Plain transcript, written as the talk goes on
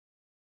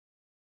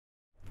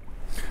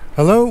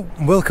Hello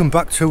and welcome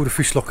back to the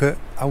fish locker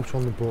out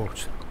on the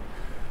boat.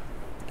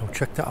 Now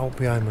check that out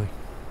behind me.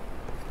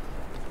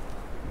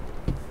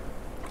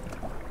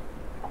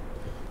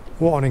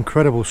 What an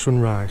incredible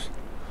sunrise.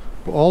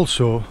 But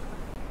also,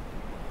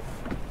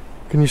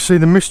 can you see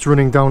the mist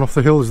running down off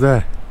the hills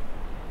there?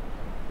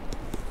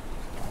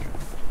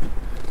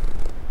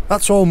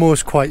 That's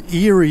almost quite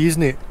eerie,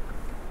 isn't it?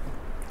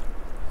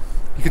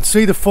 You can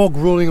see the fog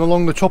rolling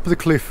along the top of the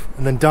cliff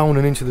and then down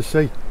and into the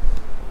sea.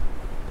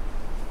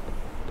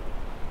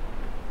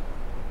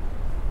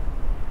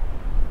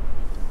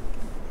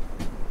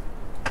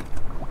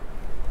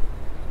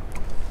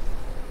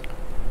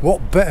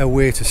 What better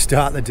way to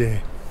start the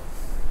day?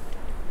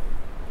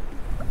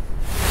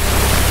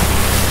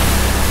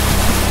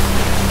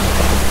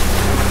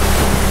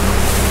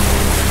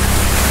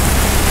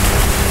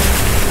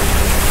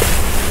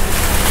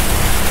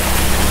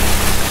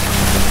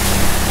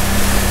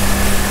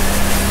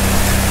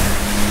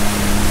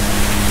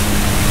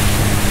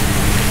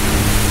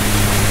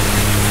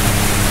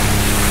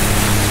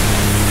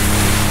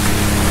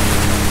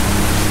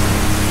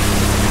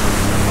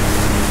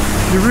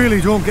 You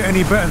really don't get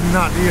any better than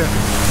that, do you?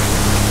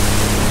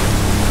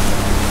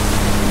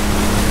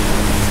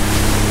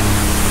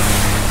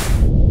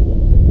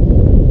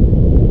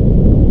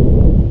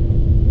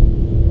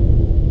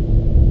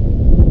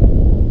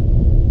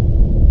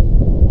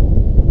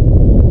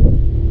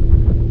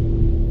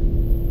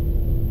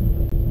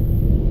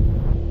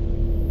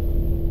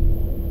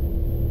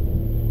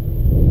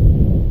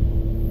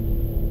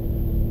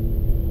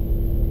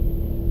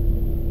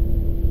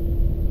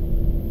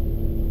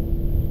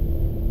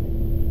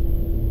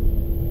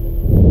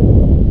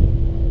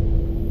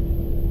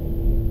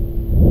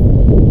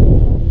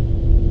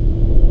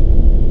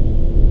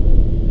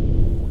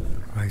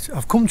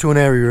 I've come to an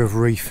area of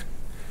reef,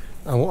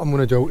 and what I'm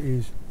going to do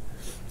is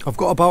I've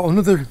got about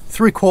another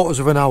 3/4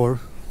 of an hour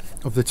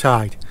of the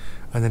tide,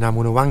 and then I'm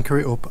going to anchor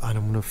it up and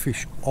I'm going to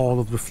fish all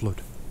of the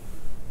flood.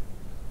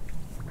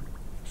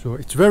 So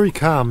it's very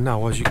calm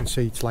now, as you can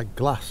see. It's like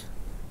glass.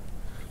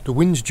 The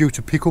wind's due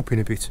to pick up in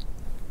a bit,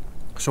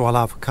 so I'll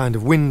have kind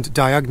of wind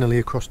diagonally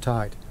across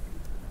tide.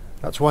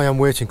 That's why I'm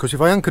waiting, because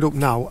if I anchored up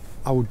now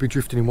I would be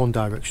drifting in one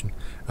direction,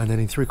 and then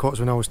in 3/4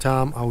 of an hour's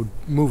time I would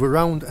move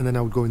around and then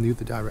I would go in the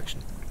other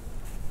direction.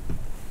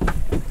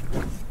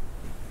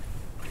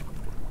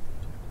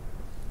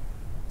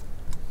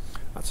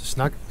 That's a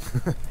snag.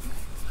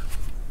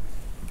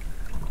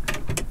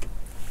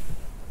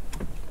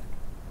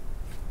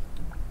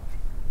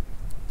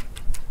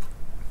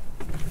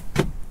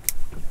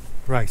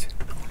 Right,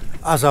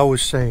 as I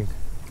was saying,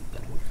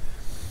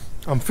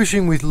 I'm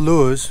fishing with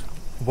lures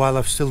while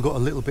I've still got a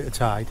little bit of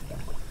tide,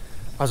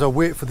 as I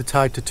wait for the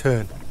tide to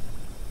turn.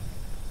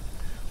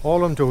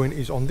 All I'm doing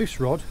is on this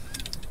rod,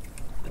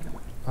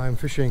 I'm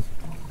fishing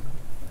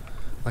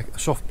like a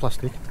soft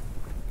plastic,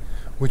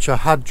 which I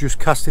had just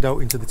casted out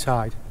into the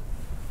tide.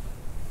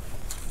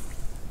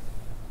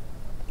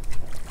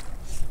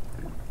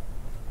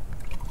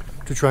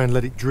 To try and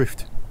let it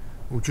drift.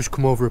 It would just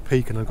come over a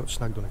peak and I got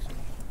snagged on it.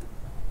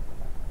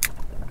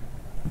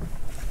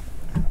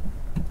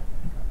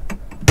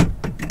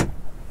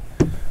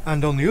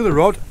 And on the other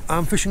rod,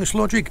 I'm fishing a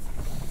slow jig.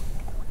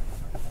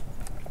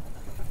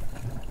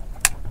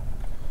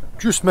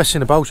 Just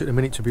messing about at the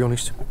minute, to be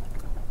honest.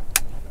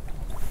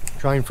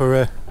 Trying for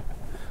a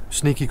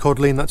sneaky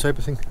codling and that type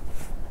of thing.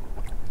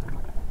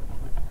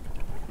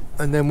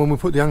 And then when we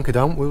put the anchor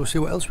down, we'll see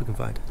what else we can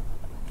find.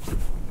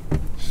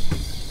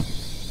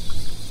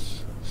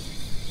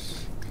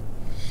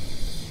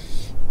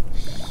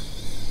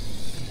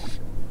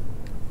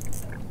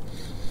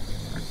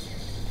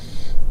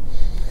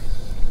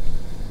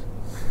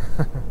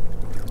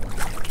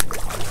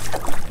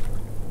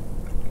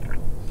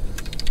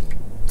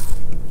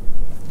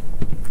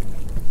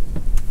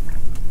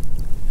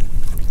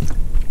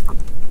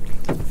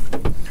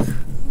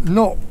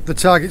 Not the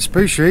target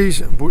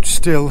species, but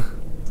still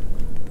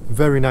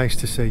very nice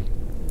to see.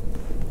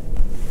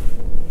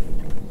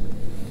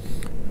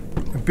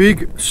 A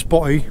big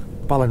spotty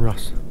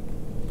Wrasse.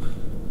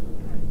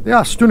 They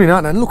are stunning,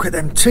 aren't they? And look at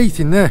them teeth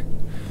in there.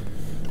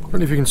 I don't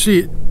know if you can see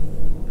it.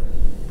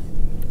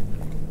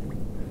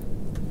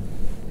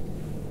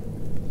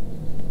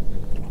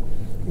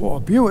 What a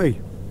beauty.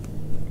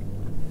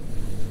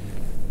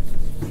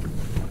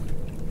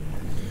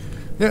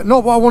 Yeah,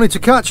 not what I wanted to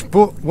catch,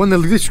 but when they're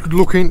this good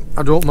looking,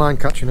 I don't mind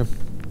catching them.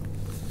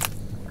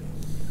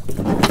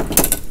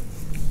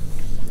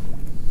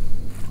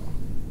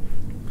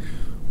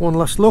 One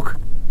last look.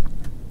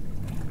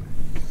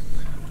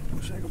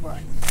 Say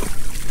goodbye.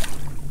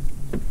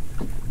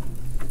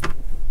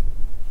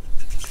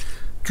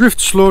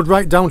 Drift slowed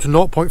right down to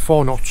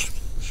 0.4 knots.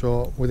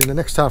 So within the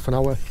next half an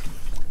hour,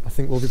 I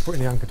think we'll be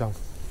putting the anchor down.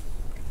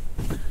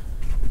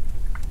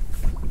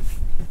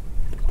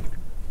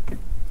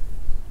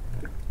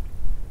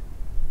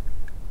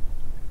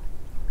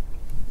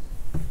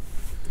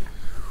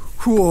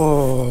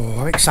 Whoa,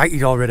 I'm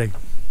excited already.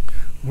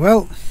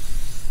 Well,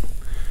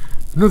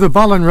 another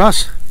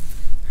Wrasse,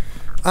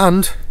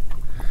 and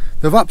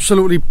They've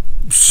absolutely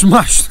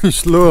smashed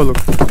this lure, look.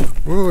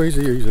 Oh,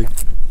 easy, easy.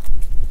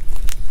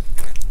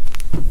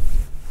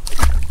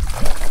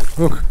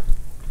 Look,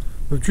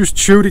 they've just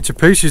chewed it to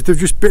pieces, they've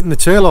just bitten the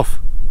tail off.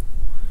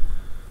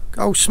 Look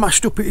how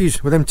smashed up it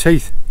is with them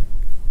teeth.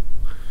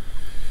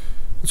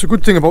 That's a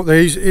good thing about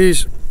these,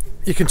 is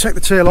you can take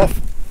the tail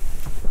off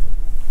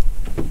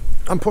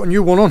and put a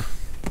new one on.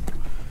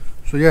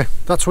 So yeah,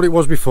 that's what it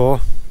was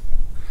before.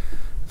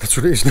 That's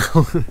what it is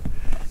now.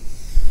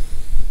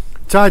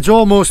 Tide's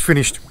almost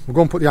finished. We're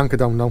going to put the anchor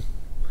down now.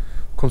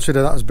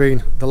 Consider that as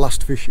being the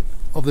last fish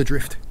of the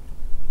drift.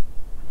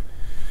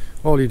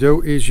 All you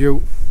do is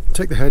you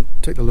take the head,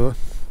 take the lure.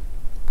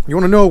 You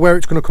want to know where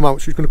it's going to come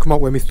out, so it's going to come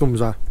out where my thumbs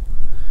are.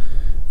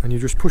 And you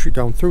just push it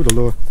down through the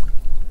lure.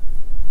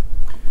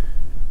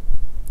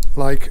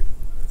 Like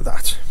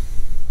that.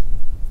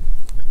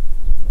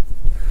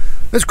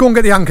 Let's go and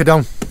get the anchor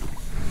down.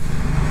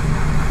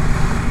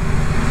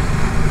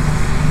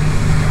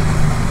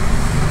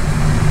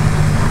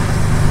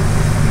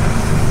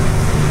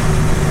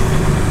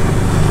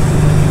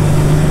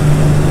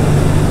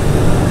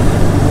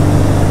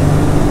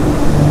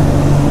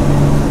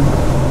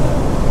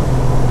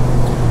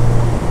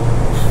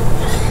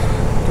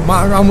 No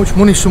matter how much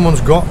money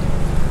someone's got,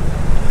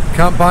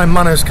 can't buy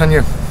manners, can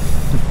you?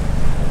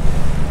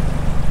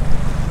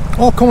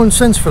 Or common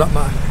sense for that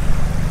matter.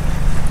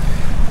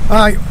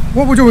 Alright,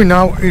 what we're doing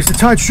now is the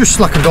tide's just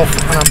slackened off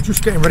and I'm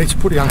just getting ready to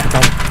put the anchor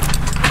down.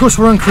 Because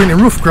we're anchoring in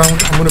rough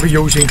ground, I'm going to be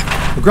using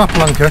a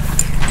grapple anchor,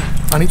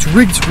 and it's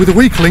rigged with a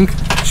weak link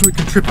so it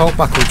can trip out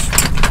backwards.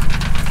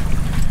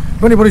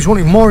 If anybody's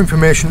wanting more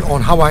information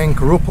on how I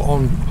anchor up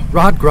on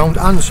hard ground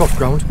and soft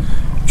ground,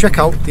 check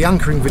out the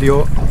anchoring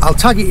video. I'll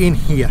tag it in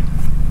here.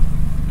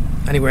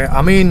 Anyway,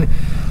 I'm in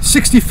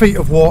 60 feet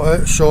of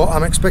water, so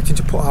I'm expecting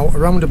to put out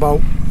around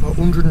about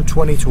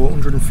 120 to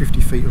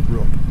 150 feet of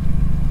rope.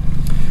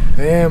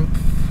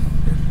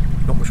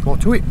 Not much more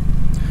to it.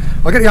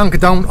 I'll get the anchor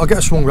down, I'll get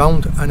it swung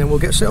round, and then we'll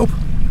get set up.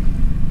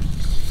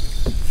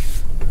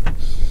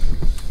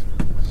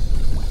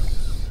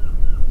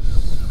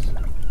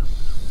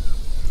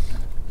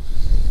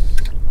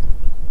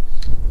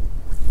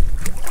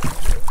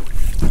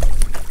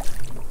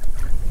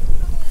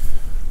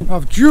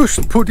 I've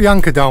just put the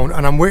anchor down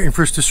and I'm waiting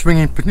for us to swing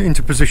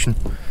into position.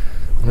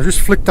 And I just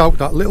flicked out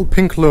that little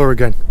pink lure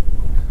again.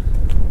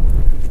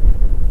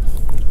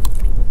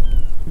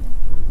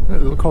 A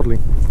little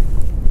codling.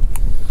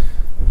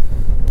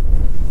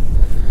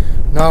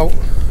 Now,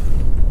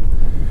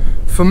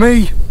 for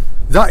me,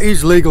 that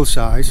is legal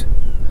size.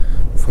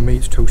 For me,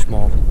 it's too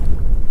small.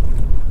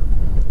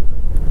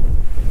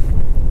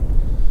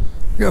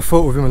 Get a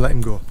photo of him and let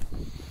him go.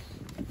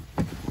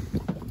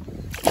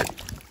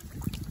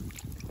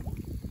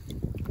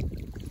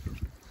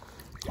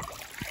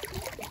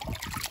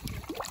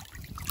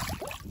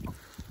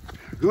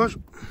 Goes.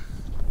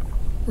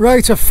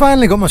 Right, I've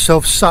finally got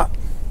myself sat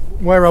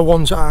where I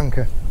want at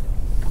anchor,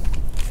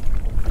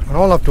 and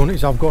all I've done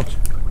is I've got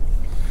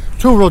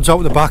two rods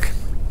out the back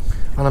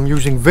and I'm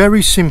using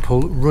very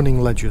simple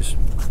running ledgers.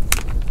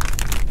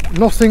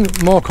 Nothing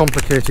more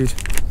complicated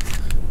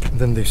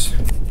than this.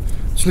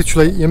 It's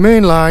literally your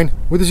main line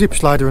with a zip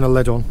slider and a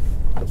lead on,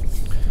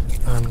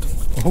 and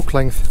a hook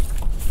length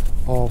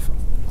of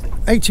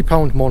 80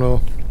 pound mono,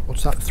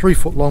 what's that, 3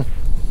 foot long,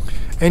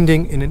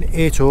 ending in an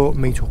 8/0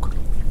 meat hook.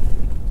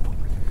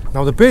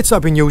 Now the baits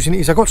I've been using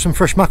is I got some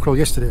fresh mackerel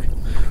yesterday,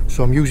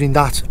 so I'm using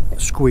that,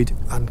 squid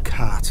and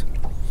carp.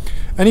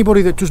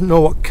 Anybody that doesn't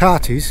know what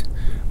carp is,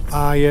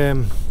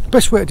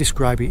 best way to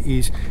describe it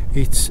is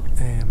it's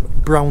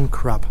brown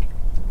crab.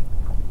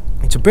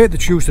 It's a bait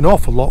that's used an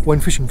awful lot when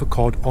fishing for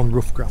cod on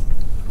rough ground.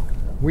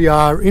 We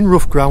are in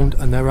rough ground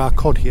and there are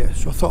cod here,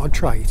 so I thought I'd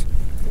try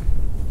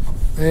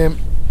it.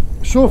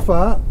 So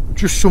far,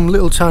 just some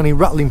little tiny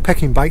rattling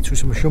pecking bites,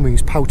 which I'm assuming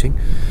is pouting.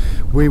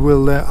 We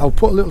will. I'll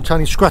put a little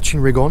tiny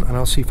scratching rig on and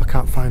I'll see if I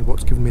can't find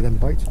what's giving me them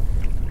bites.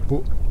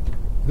 But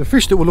the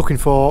fish that we're looking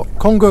for: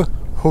 conger,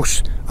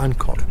 huss and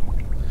cod.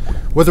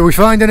 Whether we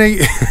find any,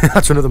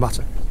 that's another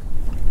matter.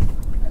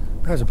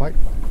 There's a bite.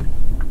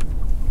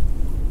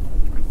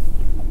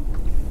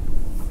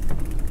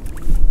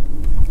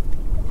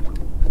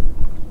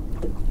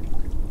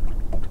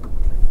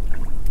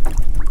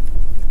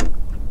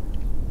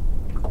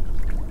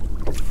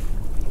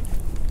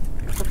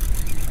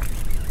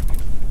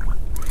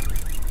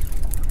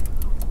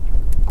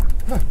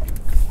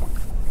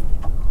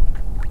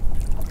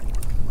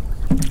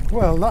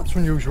 Well, that's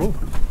unusual.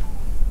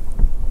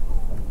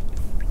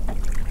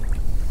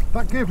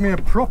 That gave me a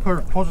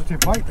proper positive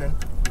bite then.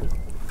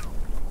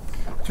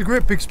 It's a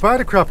great big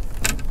spider crab.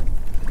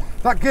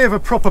 That gave a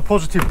proper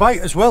positive bite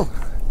as well.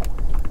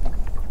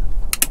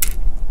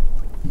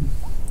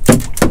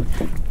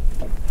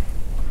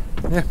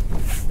 Yeah.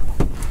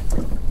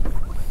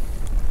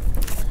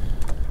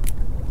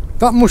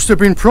 That must have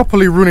been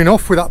properly running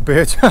off with that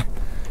bait.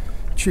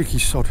 Cheeky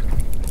sod.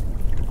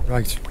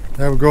 Right,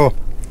 there we go.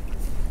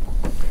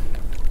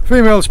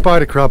 Female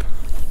spider crab.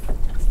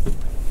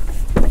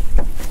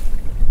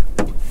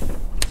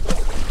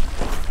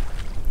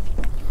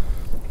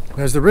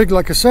 There's the rig,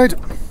 like I said,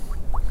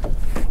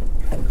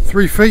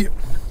 3 feet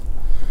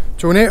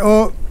to an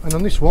 8/0, and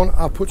on this one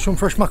I'll put some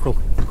fresh mackerel.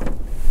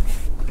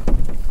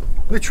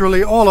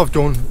 Literally all I've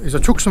done is I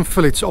took some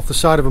fillets off the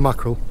side of a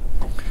mackerel,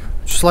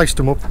 sliced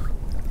them up,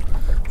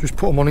 just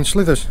put them on in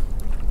slithers.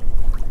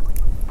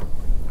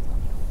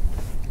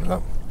 Like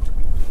that.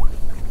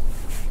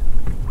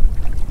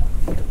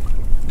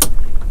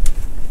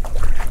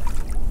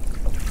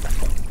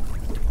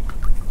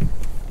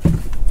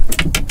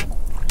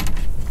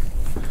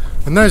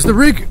 And there's the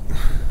rig.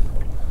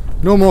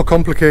 No more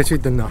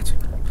complicated than that.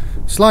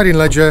 Sliding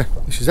ledger,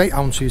 this is 8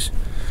 ounces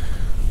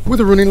with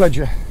a running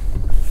ledger.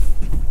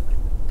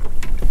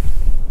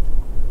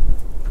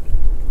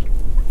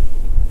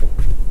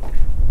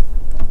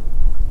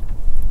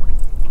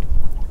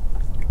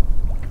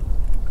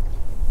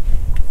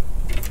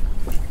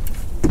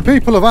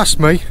 People have asked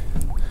me,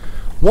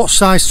 what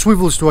size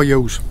swivels do I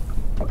use?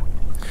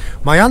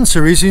 My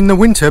answer is, in the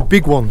winter,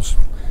 big ones.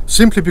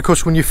 Simply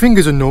because when your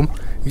fingers are numb,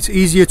 it's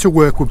easier to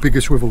work with bigger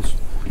swivels.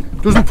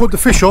 Doesn't put the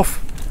fish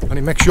off, and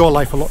it makes your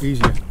life a lot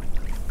easier.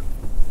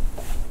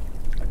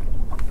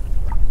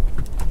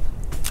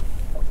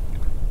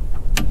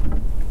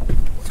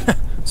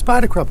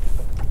 Spider crab.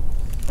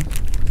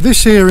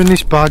 This here in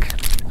this bag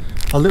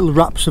are little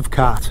wraps of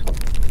carp.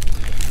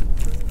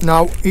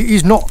 Now, it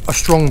is not a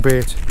strong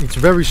bait. It's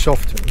very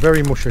soft,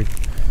 very mushy.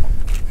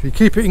 If you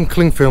keep it in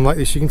cling film like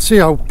this, you can see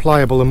how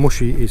pliable and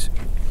mushy it is.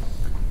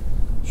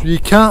 So you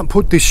can't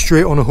put this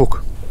straight on a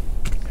hook.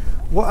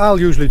 What I'll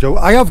usually do,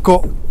 I have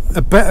got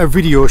a better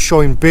video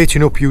showing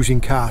baiting up using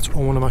carp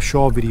on one of my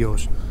shore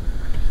videos.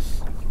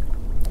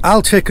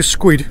 I'll take a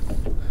squid,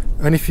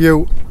 and if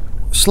you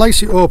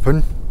slice it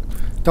open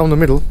down the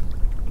middle,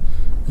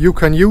 you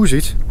can use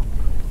it.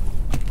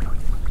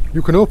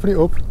 You can open it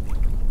up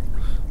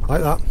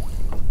like that,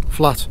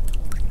 flat.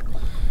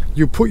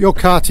 You put your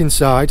carp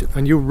inside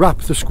and you wrap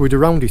the squid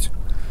around it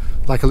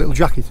like a little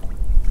jacket.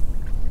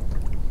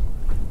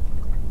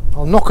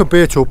 I'll knock a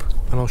bait up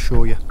and I'll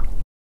show you.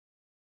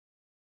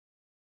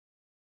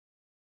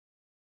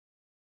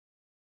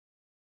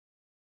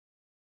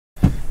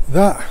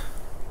 That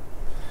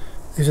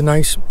is a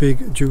nice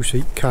big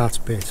juicy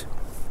carp bait.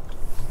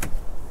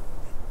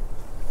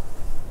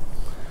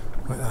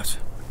 Like that.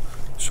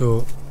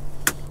 So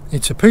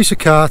it's a piece of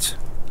carp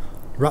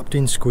wrapped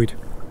in squid,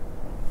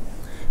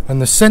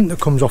 and the scent that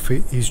comes off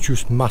it is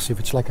just massive.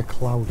 It's like a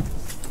cloud.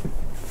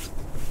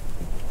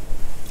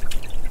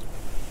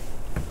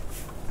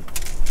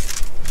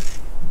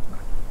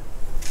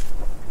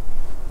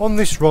 On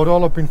this rod,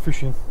 all I've been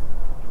fishing,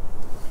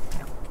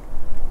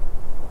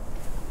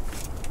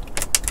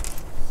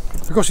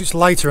 because it's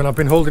lighter and I've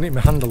been holding it in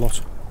my hand a lot,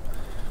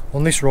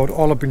 on this rod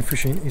all I've been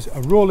fishing is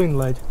a rolling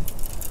lead,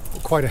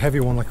 quite a heavy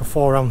one, like a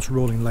 4-ounce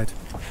rolling lead.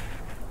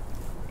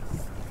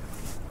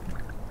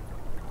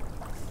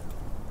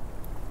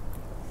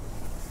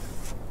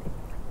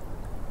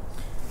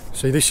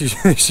 See, this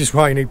is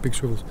why you need big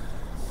swivels.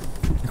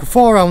 Like a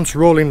 4-ounce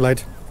rolling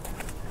lead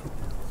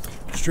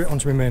straight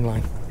onto my main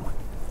line.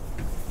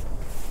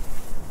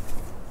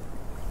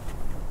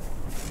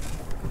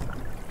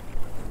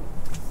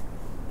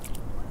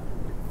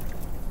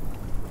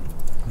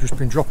 I've just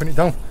been dropping it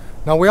down.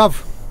 Now I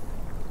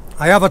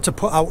have had to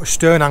put out a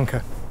stern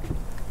anchor.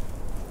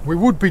 We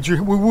would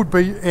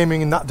be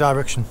aiming in that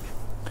direction,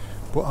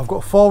 but I've got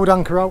a forward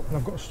anchor out and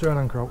I've got a stern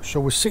anchor out, so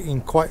we're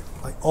sitting quite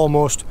like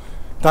almost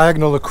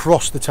diagonal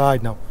across the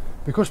tide now.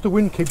 Because the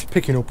wind keeps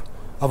picking up,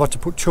 I've had to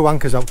put 2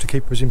 anchors out to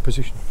keep us in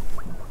position.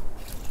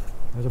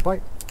 There's a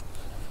bite.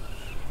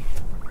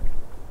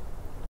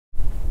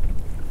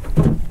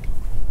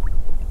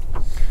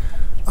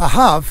 I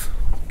have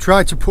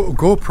tried to put a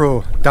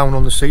GoPro down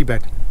on the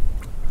seabed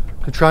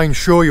to try and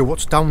show you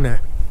what's down there.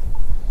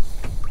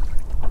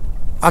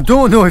 I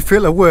don't know if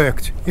it'll have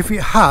worked. If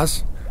it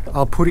has,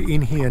 I'll put it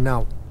in here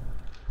now.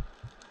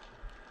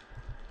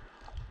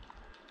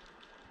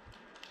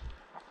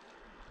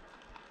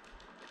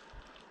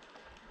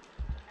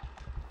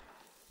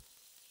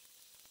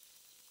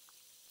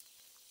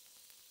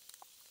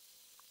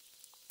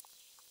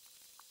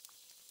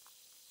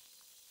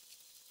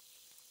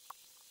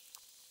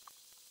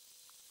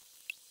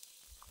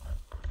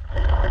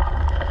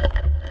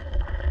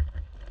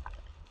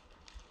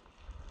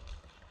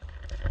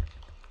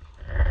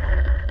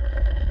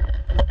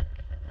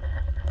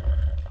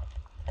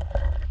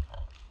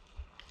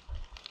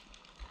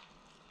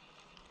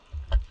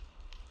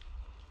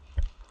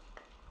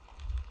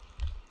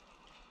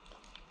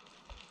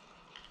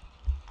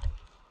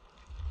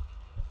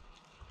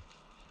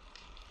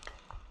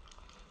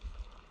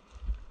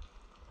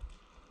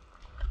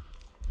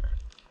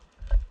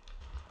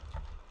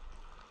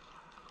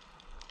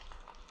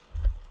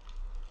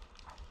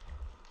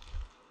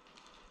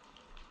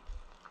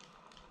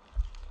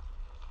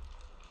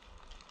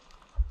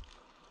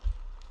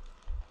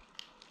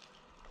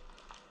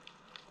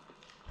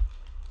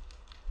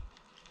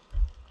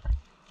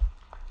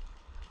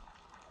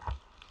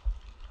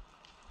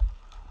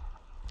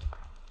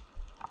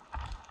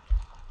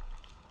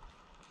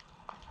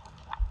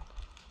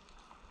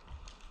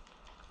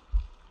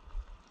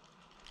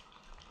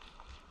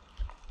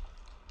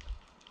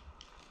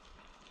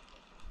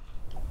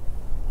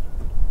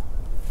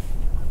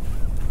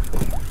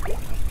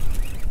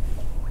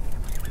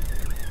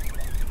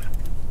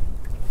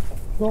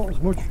 thought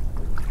as much.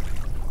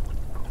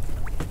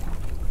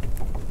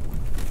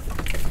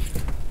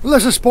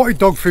 Unless a spotted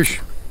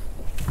dogfish.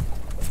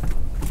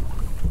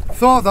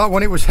 Thought that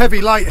when it was heavy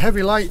light,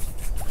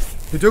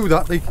 they do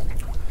that,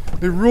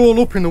 they roll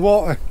up in the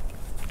water.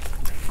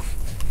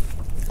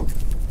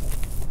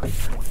 There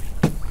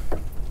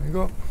you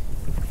go.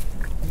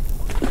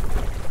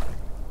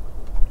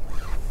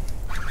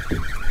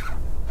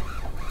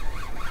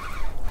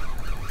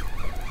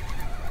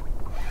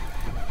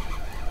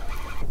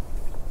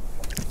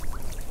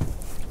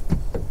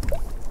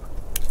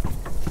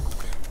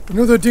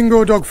 Another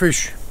dingo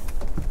dogfish.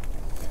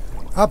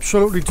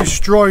 Absolutely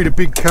destroyed a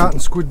big carp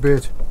and squid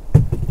bait.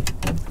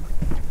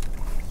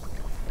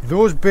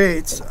 Those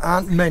baits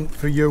aren't meant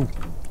for you.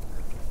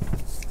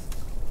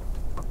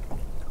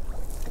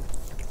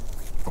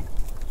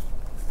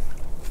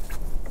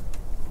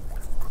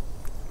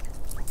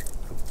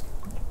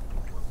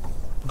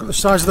 Look at the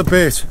size of the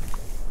bait.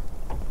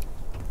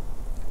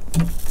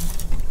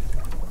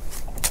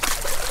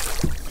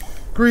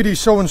 Greedy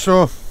so and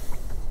so.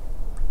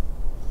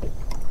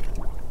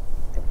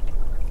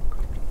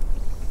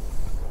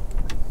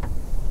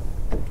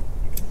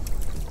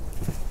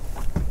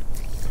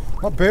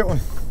 That bait one.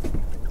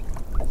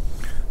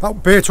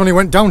 That bait only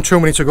went down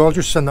 2 minutes ago. I'll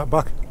just send that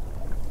back.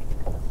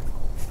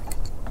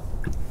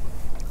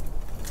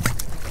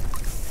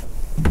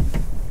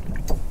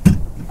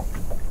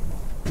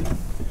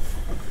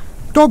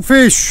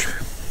 Dogfish.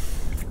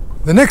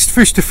 The next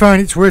fish to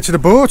find its way to the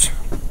boat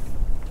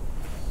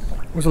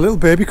was a little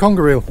baby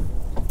conger eel.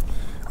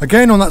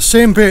 Again on that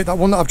same bait, that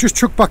one that I've just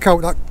chucked back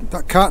out,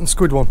 that carp and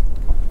squid one.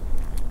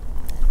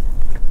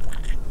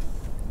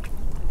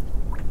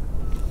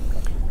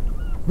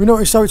 We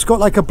notice how it's got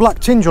like a black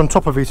tinge on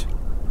top of it.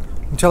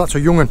 You can tell that's a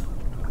young'un.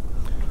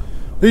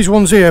 These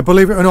ones here,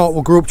 believe it or not,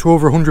 will grow up to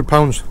over 100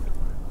 pounds.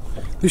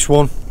 This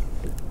one,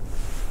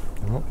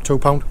 oh,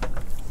 £2.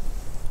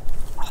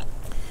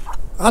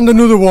 And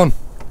another one.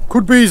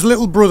 Could be his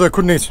little brother,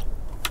 couldn't it?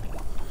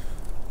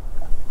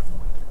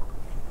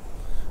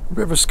 A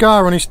bit of a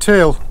scar on his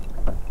tail.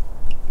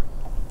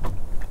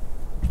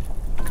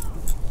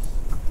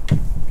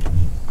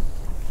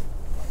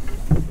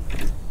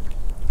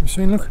 You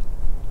seen, look?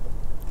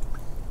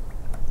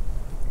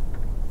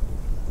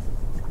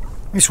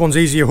 This one's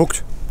easier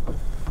hooked.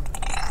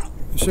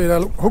 You see that,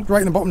 look, hooked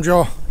right in the bottom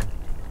jaw.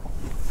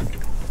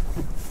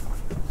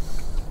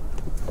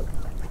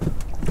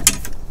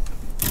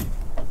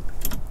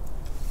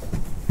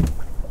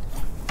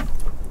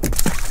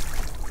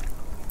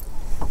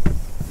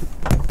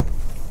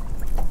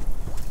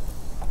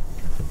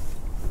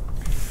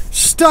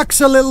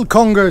 Stacks of little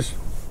congers.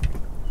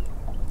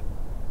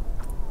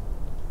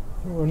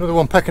 Oh, another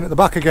one pecking at the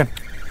back again.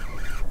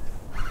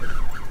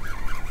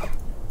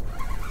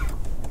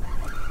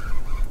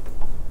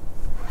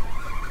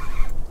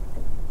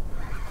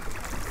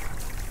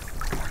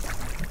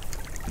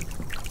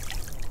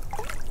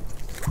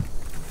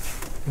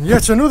 And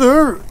yet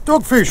another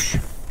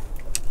dogfish.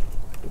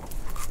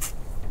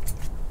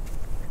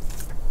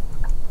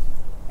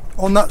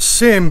 On that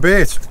same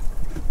bait.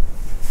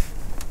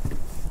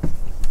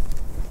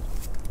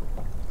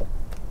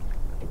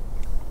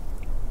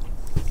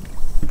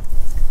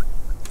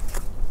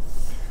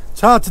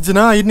 It's hard to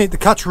deny, isn't it, the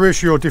catch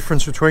ratio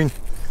difference between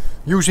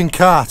using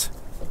carp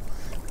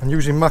and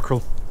using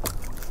mackerel.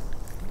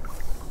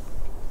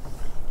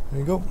 There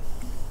you go.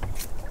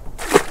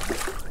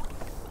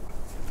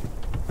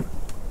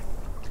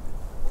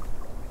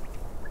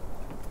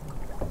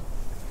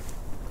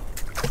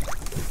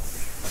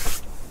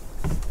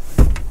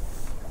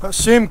 That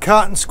same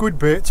carp and squid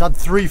bait's had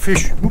 3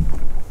 fish. Oop.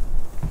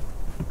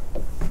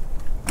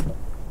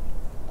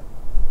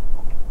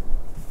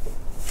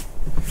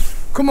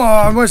 Come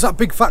on, where's that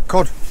big fat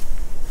cod?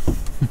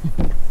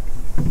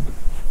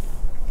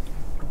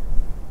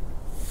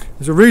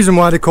 There's a reason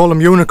why they call them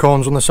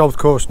unicorns on the south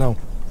coast now.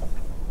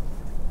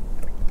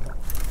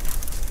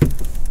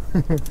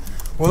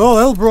 Well, all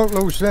hell broke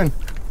loose then.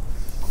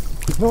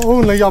 Not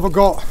only have I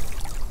got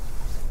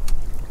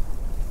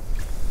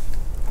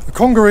a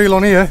conger eel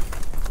on here,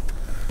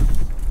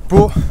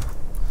 but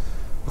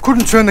I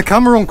couldn't turn the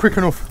camera on quick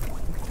enough.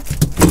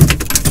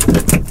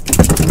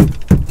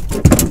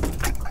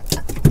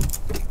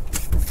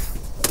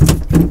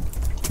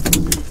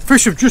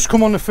 Fish have just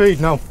come on the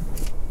feed now.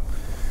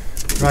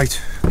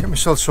 Right, get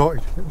myself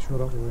sorted. Get this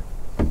rod out of the way.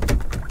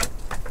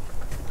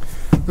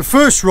 The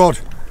first rod,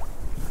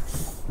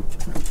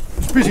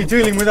 just busy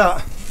dealing with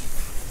that.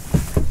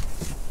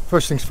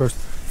 First things first.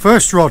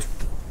 First rod.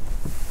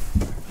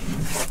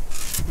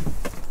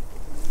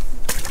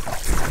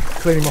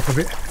 Clean him off a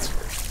bit.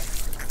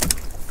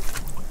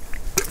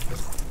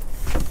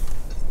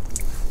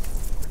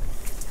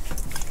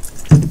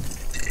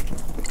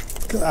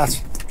 Look at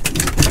that.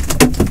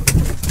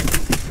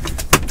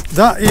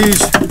 That is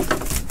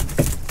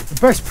the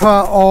best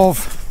part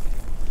of,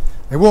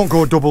 it won't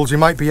go doubles, it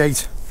might be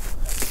 8.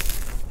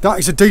 That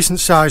is a decent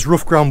sized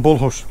rough ground bull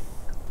Huss.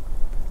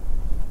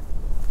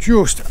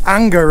 Just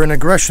anger and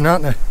aggression,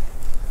 aren't they?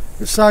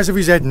 The size of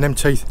his head and them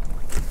teeth.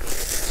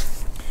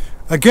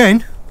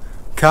 Again,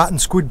 carp and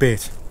squid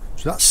bait.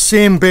 So that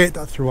same bait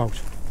that I threw out.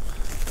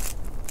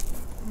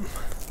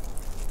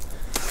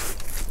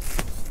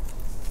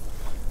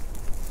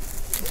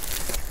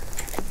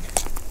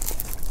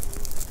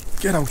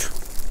 Get out.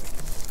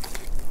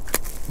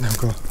 Now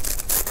go.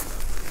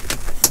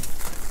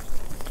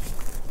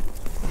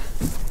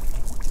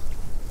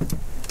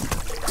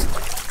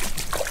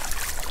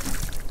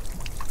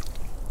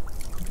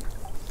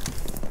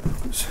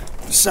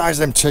 Size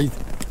them teeth.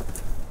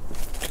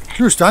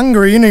 Just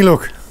angry, isn't he?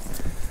 Look.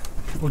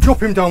 We'll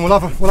drop him down. We'll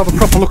have a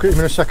proper look at him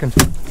in a second.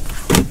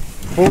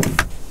 But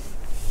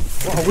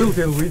what I will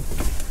deal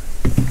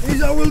with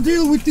is I will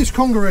deal with this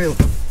conger eel.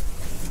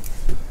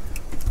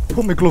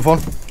 Put my glove on.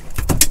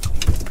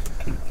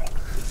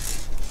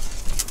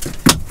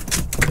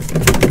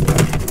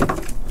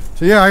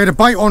 So yeah, I had a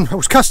bite on. I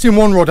was casting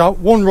one rod out.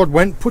 One rod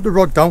went. Put the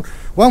rod down.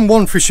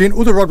 One fish in.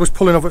 Other rod was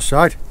pulling off its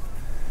side.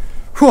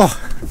 Whew.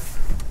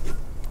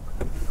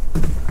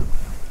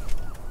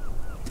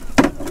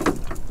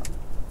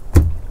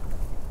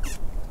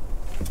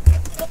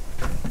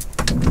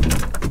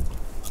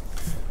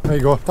 There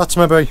you go, that's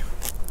maybe,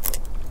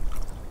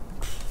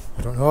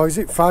 I don't know, is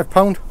it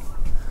 £5?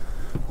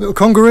 Little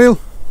conger eel.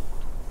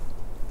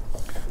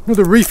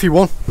 Another reefy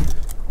one.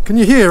 Can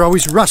you hear how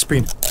he's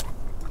rasping?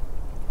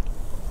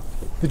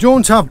 They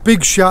don't have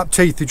big sharp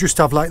teeth, they just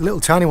have like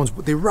little tiny ones,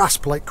 but they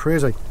rasp like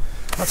crazy.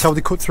 That's how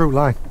they cut through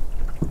line.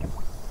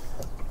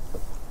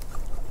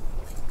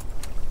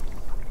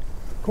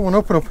 Come on,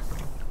 up and up.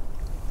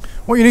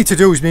 What you need to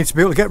do is you need to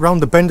be able to get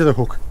round the bend of the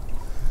hook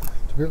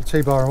to be able to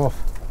T-bar them off.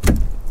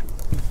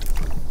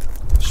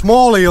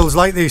 Small eels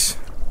like this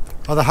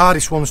are the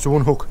hardest ones to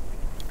unhook.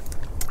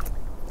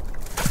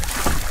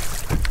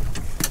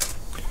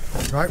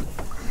 Right,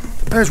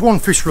 there's one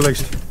fish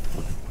released.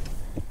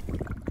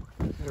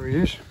 There he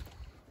is.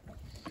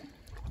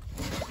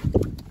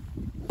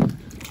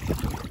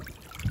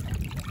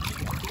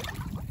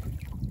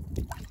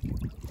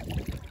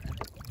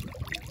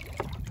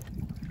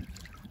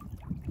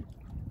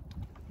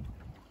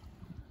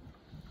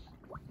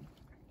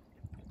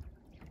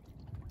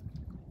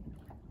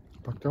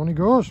 Back down he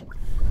goes.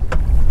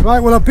 Right,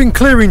 well I've been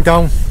clearing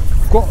down.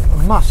 I've got a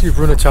massive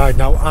runner tide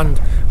now, and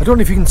I don't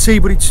know if you can see,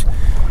 but it's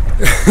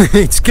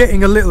it's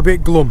getting a little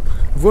bit glum.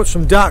 We've got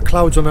some dark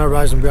clouds on the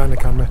horizon behind the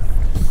camera,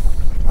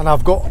 and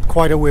I've got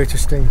quite a way to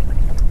steam.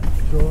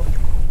 So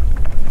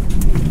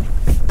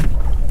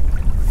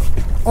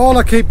all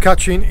I keep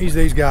catching is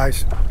these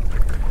guys.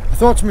 I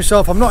thought to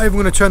myself, I'm not even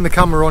going to turn the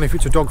camera on if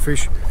it's a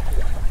dogfish.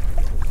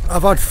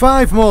 I've had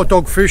 5 more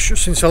dogfish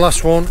since the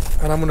last one,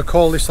 and I'm going to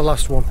call this the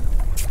last one.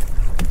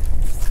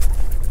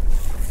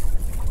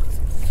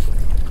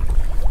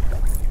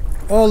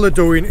 All they're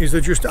doing is they're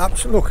just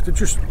look, they're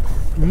just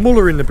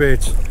mullering the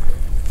bait,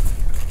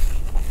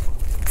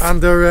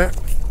 and they're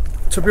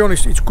to be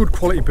honest, it's good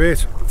quality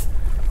bait.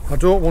 I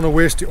don't want to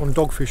waste it on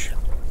dogfish.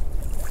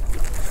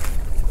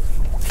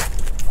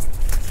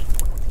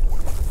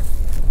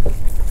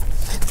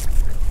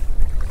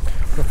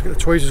 I have to get the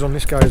tweezers on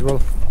this guy as well.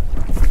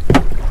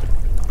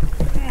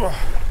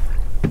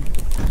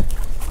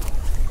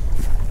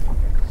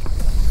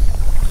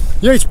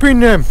 Yeah, it's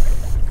been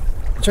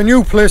it's a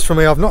new place for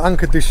me. I've not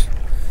anchored this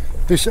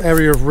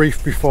area of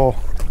reef before,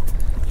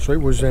 so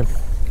it was right,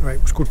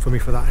 it was good for me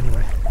for that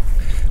anyway.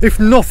 If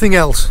nothing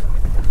else,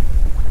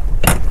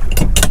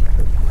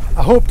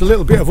 I hope the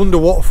little bit of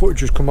underwater footage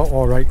has come out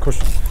alright, because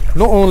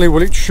not only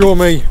will it show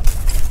me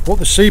what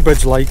the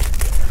seabed's like,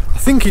 I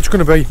think it's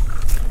going to be,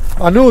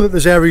 I know that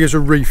there's areas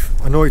of reef,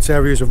 I know it's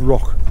areas of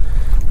rock,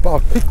 but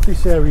I've picked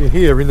this area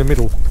here in the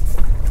middle.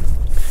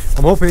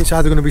 I'm hoping it's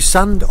either going to be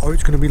sand or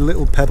it's going to be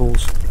little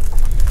pebbles.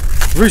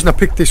 The reason I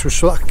picked this was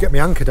so that I could get my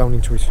anchor down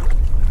into it.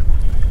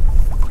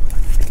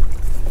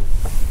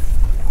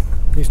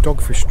 These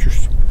dogfish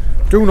just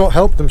do not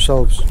help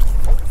themselves.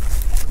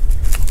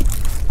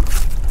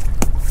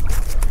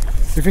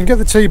 If you can get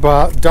the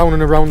T-bar down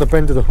and around the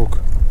bend of the hook,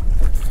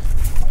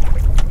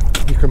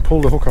 you can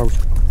pull the hook out.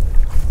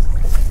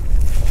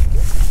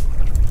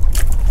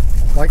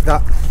 Like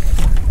that.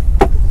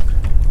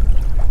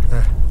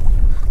 There.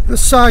 The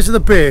size of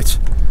the bait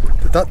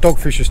that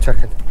dogfish has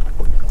taken.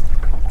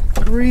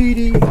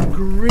 Greedy,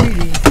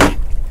 greedy,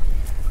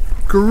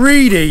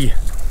 greedy.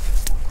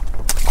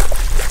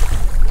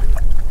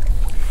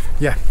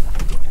 Yeah,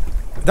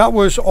 that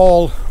was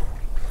all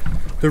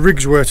the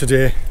rigs were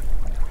today.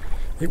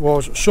 It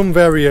was some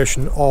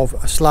variation of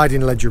a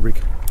sliding ledger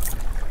rig.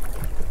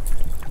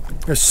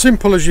 As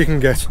simple as you can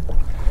get.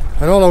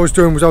 And all I was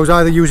doing was I was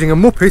either using a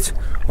muppet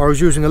or I was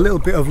using a little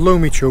bit of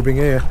loomy tubing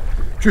here,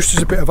 just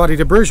as a bit of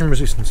added abrasion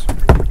resistance.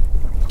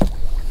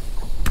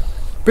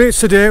 Baits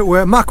today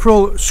were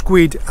mackerel,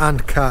 squid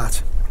and carp.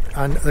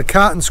 And the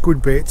carp and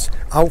squid baits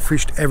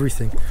outfished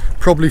everything,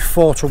 probably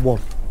 4 to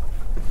 1.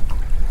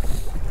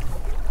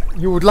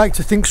 You would like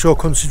to think so,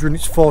 considering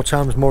it's 4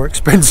 times more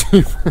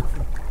expensive.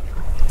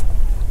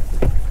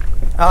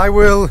 I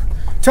will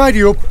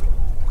tidy up,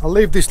 I'll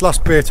leave this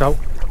last bait out.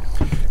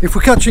 If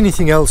we catch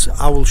anything else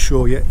I will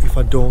show you, if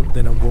I don't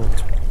then I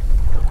won't.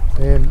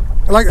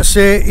 like I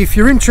say, if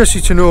you're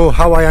interested to know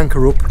how I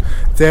anchor up,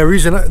 there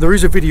is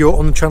a video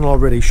on the channel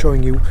already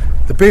showing you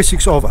the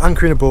basics of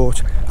anchoring a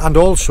boat, and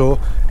also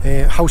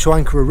how to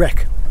anchor a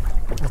wreck.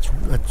 That's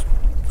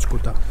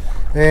good,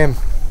 that.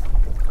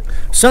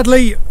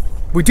 Sadly,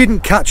 we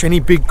didn't catch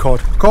any big cod.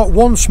 Caught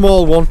one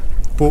small one,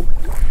 but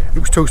it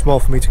was too small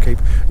for me to keep.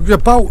 It was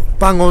about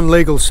bang on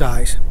legal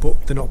size,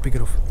 but they're not big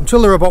enough.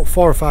 Until they're about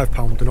 4 or 5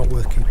 pounds, they're not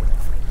worth keeping.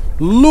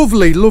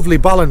 Lovely, lovely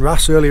Ballan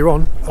wrasse earlier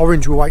on,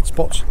 orange with white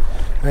spots,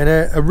 and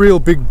a real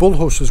big bull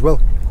Huss as well.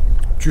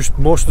 Just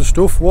most of the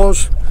stuff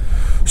was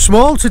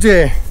small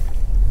today.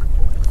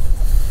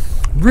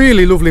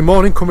 Really lovely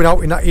morning coming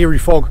out in that eerie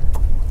fog,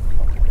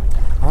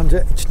 and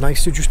it's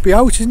nice to just be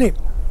out, isn't it?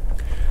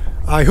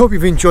 I hope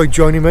you've enjoyed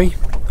joining me.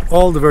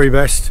 All the very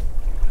best,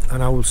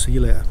 and I will see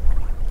you later.